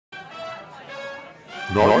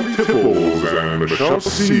Naughty Tipples and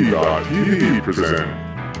MichelleC.TV present.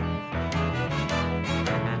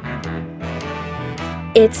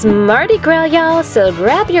 It's Mardi Gras, y'all, so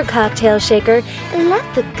grab your cocktail shaker and let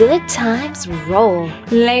the good times roll.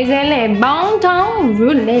 Laissez-les bon temps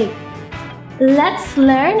rouler. Let's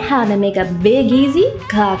learn how to make a Big Easy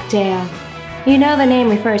cocktail. You know the name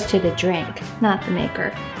refers to the drink, not the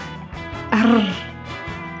maker. Arr.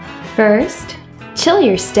 First, chill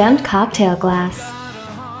your stemmed cocktail glass.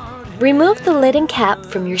 Remove the lid and cap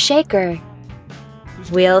from your shaker.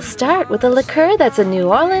 We'll start with a liqueur that's a New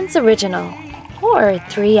Orleans original, or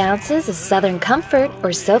 3 ounces of Southern Comfort or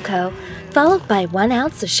SoCo, followed by 1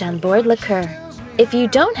 ounce of Chambord liqueur. If you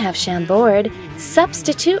don't have Chambord,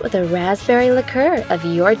 substitute with a raspberry liqueur of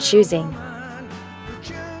your choosing.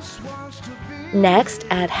 Next,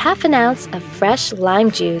 add ½ an ounce of fresh lime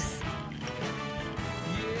juice.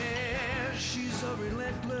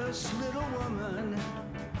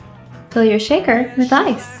 Fill your shaker with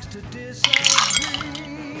ice.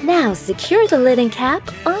 Now secure the lid and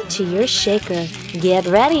cap onto your shaker. Get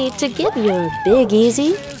ready to give your Big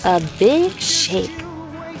Easy a big shake.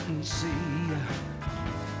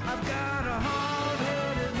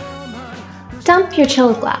 Dump your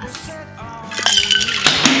chilled glass.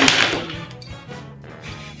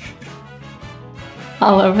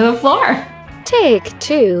 All over the floor. Take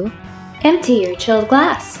 2. Empty your chilled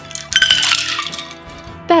glass.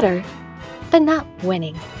 Better, but not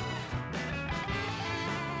winning.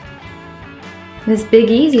 This Big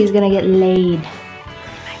Easy is gonna get laid.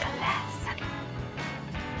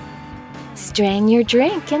 Strain your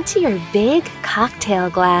drink into your big cocktail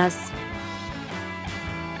glass.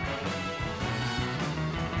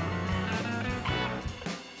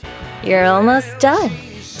 You're almost done.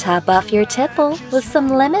 Top off your tipple with some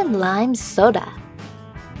lemon lime soda.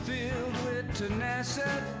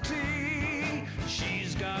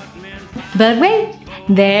 But wait,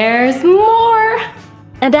 there's more!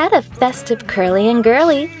 And add a festive curly and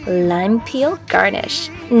girly lime peel garnish.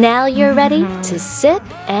 Now you're ready to sip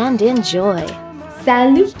and enjoy.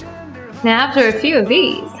 Salut! Now after a few of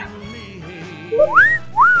these,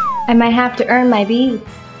 I might have to earn my beads.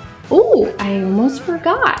 Ooh, I almost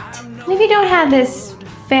forgot. If you don't have this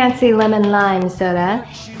fancy lemon lime soda,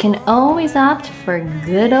 you can always opt for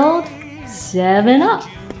good old 7-Up.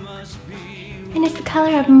 And it's the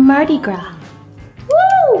color of Mardi Gras.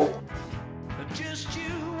 Woo!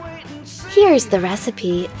 Here's the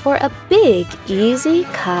recipe for a Big Easy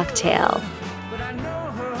cocktail.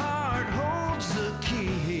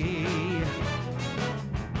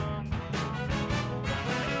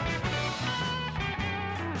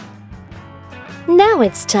 Now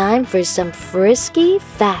it's time for some frisky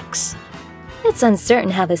facts. It's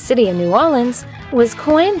uncertain how the city of New Orleans was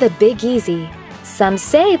coined the Big Easy. Some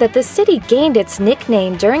say that the city gained its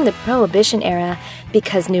nickname during the Prohibition era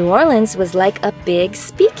because New Orleans was like a big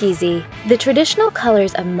speakeasy. The traditional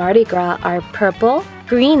colors of Mardi Gras are purple,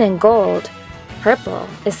 green, and gold. Purple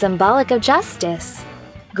is symbolic of justice,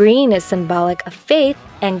 green is symbolic of faith,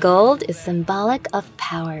 and gold is symbolic of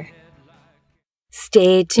power.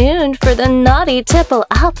 Stay tuned for the naughty tipple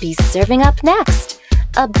I'll be serving up next.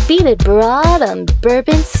 A beaded broad on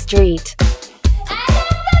Bourbon Street.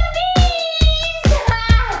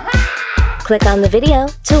 Click on the video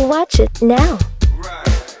to watch it now.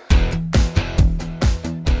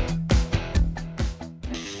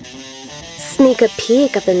 Sneak a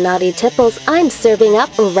peek of the naughty tipples I'm serving up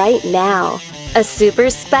right now. A super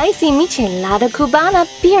spicy michelada cubana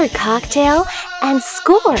beer cocktail and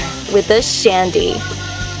score with a shandy.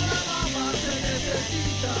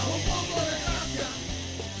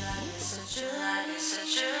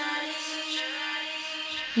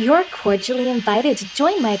 You're cordially invited to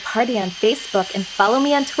join my party on Facebook and follow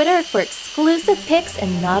me on Twitter for exclusive pics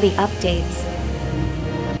and naughty updates.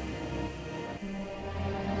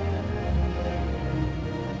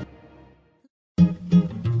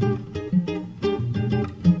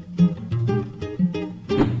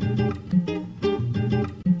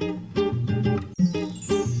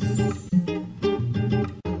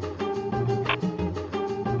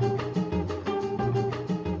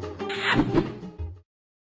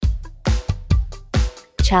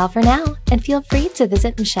 Ciao for now, and feel free to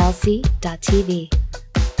visit MichelleC.TV.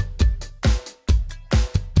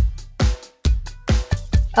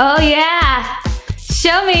 Oh yeah!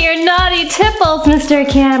 Show me your naughty tipples, Mr.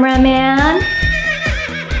 Cameraman!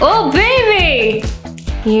 Oh baby!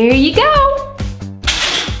 Here you go!